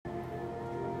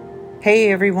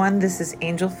Hey everyone, this is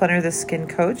Angel Funner, the Skin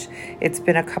Coach. It's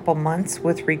been a couple months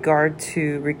with regard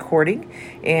to recording,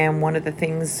 and one of the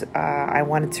things I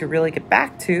wanted to really get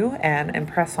back to and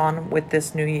impress on with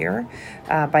this new year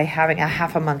by having a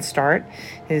half a month start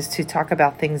is to talk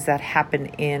about things that happen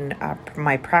in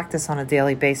my practice on a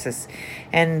daily basis.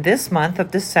 And this month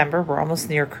of December, we're almost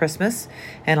near Christmas,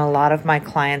 and a lot of my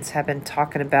clients have been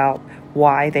talking about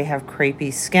why they have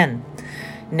crepey skin.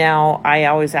 Now, I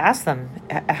always ask them,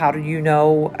 how do you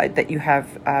know that you have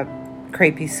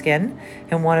crepey skin?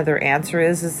 And one of their answer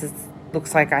is it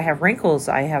looks like I have wrinkles.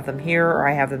 I have them here or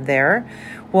I have them there.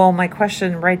 Well, my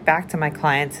question right back to my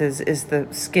clients is the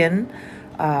skin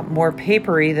more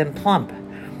papery than plump?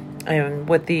 And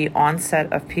with the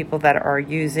onset of people that are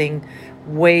using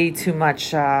way too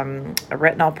much a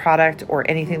retinol product or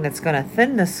anything that's going to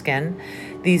thin the skin,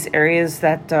 these areas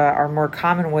that are more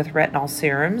common with retinol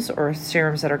serums or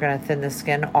serums that are going to thin the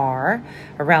skin are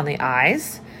around the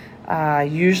eyes,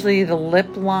 usually the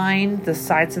lip line, the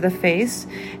sides of the face,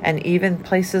 and even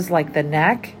places like the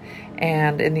neck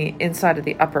and in the inside of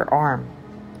the upper arm.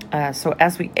 So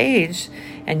as we age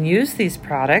and use these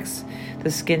products,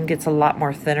 the skin gets a lot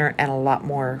more thinner and a lot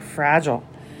more fragile.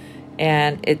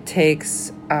 And it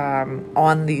takes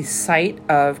on the site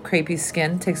of crepey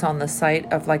skin, takes on the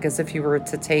site of like as if you were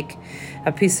to take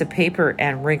a piece of paper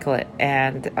and wrinkle it.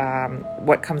 And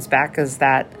what comes back is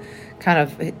that kind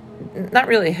of, not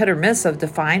really a hit or miss of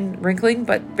defined wrinkling,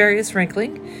 but various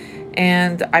wrinkling.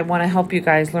 And I want to help you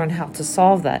guys learn how to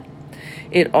solve that.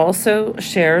 It also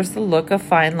shares the look of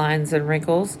fine lines and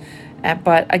wrinkles,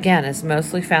 but again, is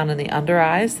mostly found in the under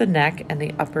eyes, the neck, and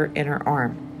the upper inner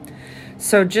arm.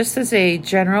 So just as a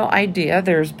general idea,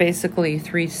 there's basically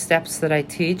 3 steps that I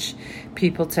teach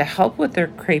people to help with their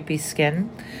crepey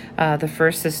skin. The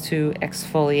first is to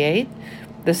exfoliate.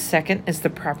 The second is to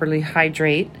properly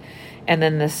hydrate. And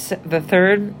then the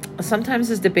third,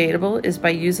 sometimes is debatable, is by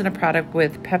using a product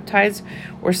with peptides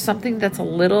or something that's a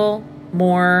little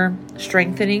more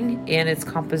strengthening in its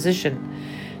composition.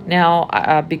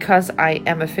 Now, because I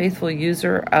am a faithful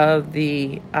user of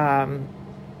the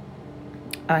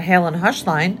Hale and Hush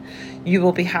line, you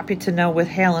will be happy to know with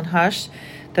Hale and Hush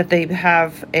that they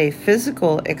have a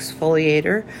physical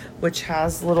exfoliator which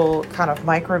has little kind of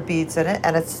micro beads in it,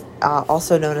 and it's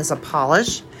also known as a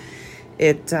polish.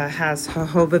 It has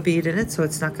jojoba bead in it, so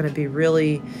it's not going to be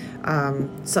really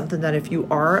something that if you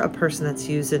are a person that's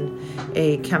using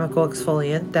a chemical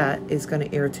exfoliant that is going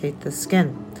to irritate the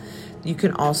skin. You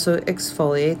can also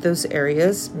exfoliate those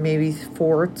areas maybe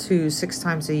 4 to 6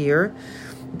 times a year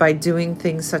by doing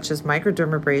things such as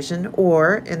microdermabrasion,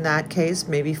 or in that case,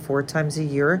 maybe 4 times a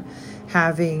year,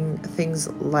 having things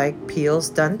like peels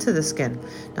done to the skin.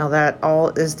 Now that all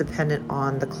is dependent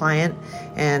on the client,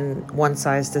 and one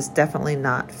size does definitely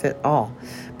not fit all.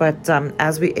 But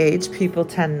as we age, people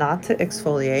tend not to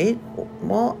exfoliate.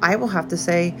 Well, I will have to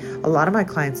say a lot of my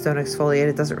clients don't exfoliate.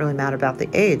 It doesn't really matter about the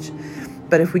age.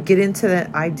 But if we get into the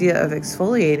idea of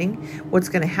exfoliating, what's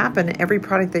going to happen, every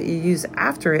product that you use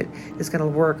after it is going to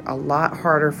work a lot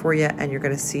harder for you, and you're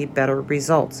going to see better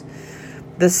results.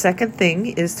 The second thing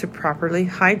is to properly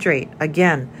hydrate.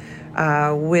 Again,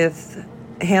 with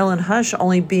Hale and Hush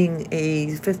only being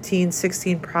a 15,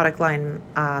 16 product line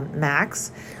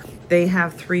max, they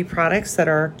have 3 products that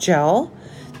are gel,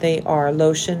 they are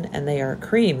lotion, and they are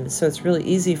cream. So it's really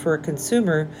easy for a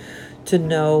consumer to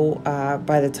know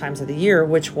by the times of the year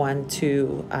which one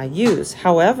to use.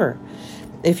 However,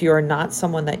 if you are not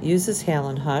someone that uses Hale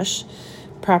and Hush,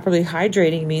 properly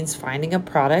hydrating means finding a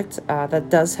product that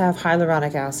does have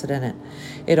hyaluronic acid in it.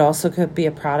 It also could be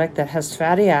a product that has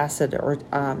fatty acid or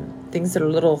things that are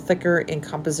a little thicker in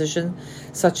composition,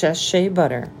 such as shea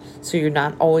butter. So you're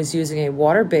not always using a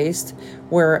water-based,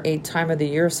 where a time of the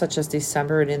year such as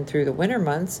December and in through the winter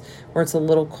months, where it's a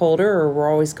little colder or we're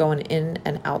always going in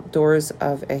and outdoors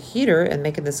of a heater and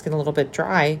making the skin a little bit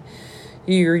dry,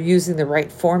 you're using the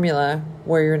right formula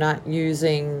where you're not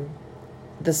using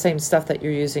the same stuff that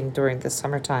you're using during the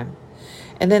summertime.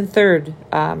 And then third,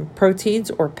 proteins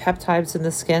or peptides in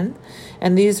the skin.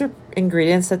 And these are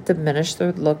ingredients that diminish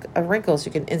the look of wrinkles.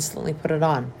 You can instantly put it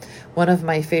on. One of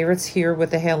my favorites here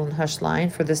with the Hale and Hush line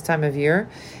for this time of year,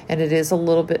 and it is a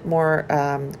little bit more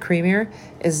creamier,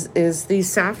 is the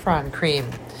saffron cream.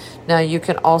 Now you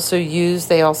can also use,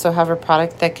 they also have a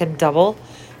product that can double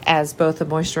as both a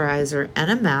moisturizer and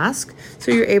a mask.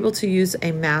 So you're able to use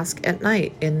a mask at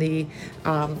night in the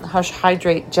Hush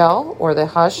Hydrate Gel or the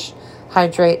Hush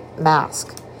Hydrate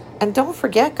Mask. And don't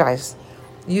forget, guys,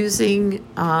 using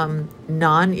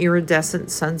non-iridescent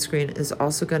sunscreen is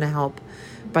also going to help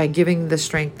by giving the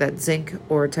strength that zinc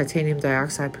or titanium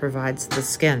dioxide provides the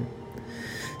skin.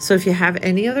 So if you have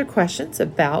any other questions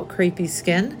about Crepey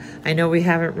Skin, I know we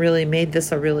haven't really made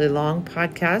this a really long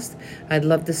podcast. I'd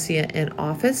love to see it in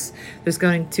office. There's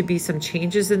going to be some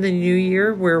changes in the new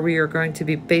year where we are going to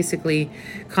be basically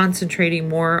concentrating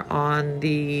more on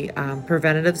the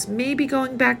preventatives, maybe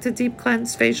going back to deep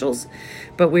cleanse facials,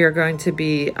 but we are going to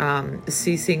be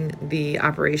ceasing the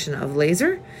operation of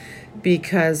laser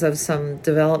because of some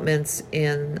developments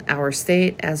in our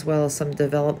state, as well as some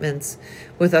developments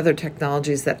with other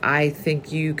technologies that I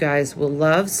think you guys will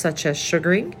love, such as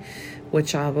sugaring,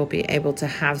 which I will be able to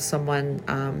have someone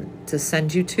to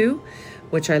send you to,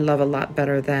 which I love a lot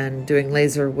better than doing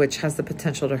laser, which has the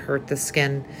potential to hurt the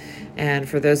skin. And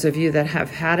for those of you that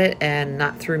have had it and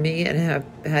not through me and have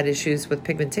had issues with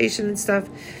pigmentation and stuff,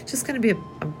 it's just going to be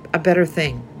a better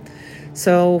thing.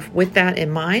 So with that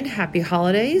in mind, happy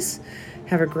holidays.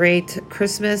 Have a great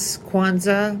Christmas,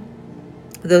 Kwanzaa.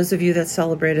 Those of you that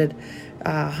celebrated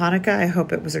Hanukkah, I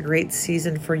hope it was a great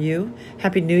season for you.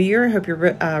 Happy New Year. I hope your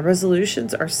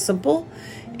resolutions are simple,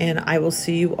 and I will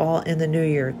see you all in the new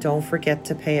year. Don't forget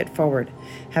to pay it forward.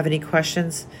 Have any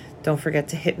questions? Don't forget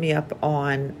to hit me up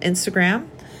on Instagram.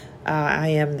 I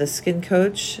am the skin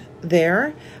coach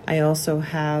there. I also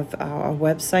have a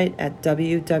website at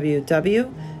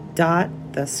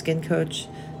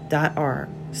www.theskincoach.org.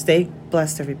 Stay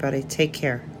blessed, everybody. Take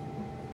care.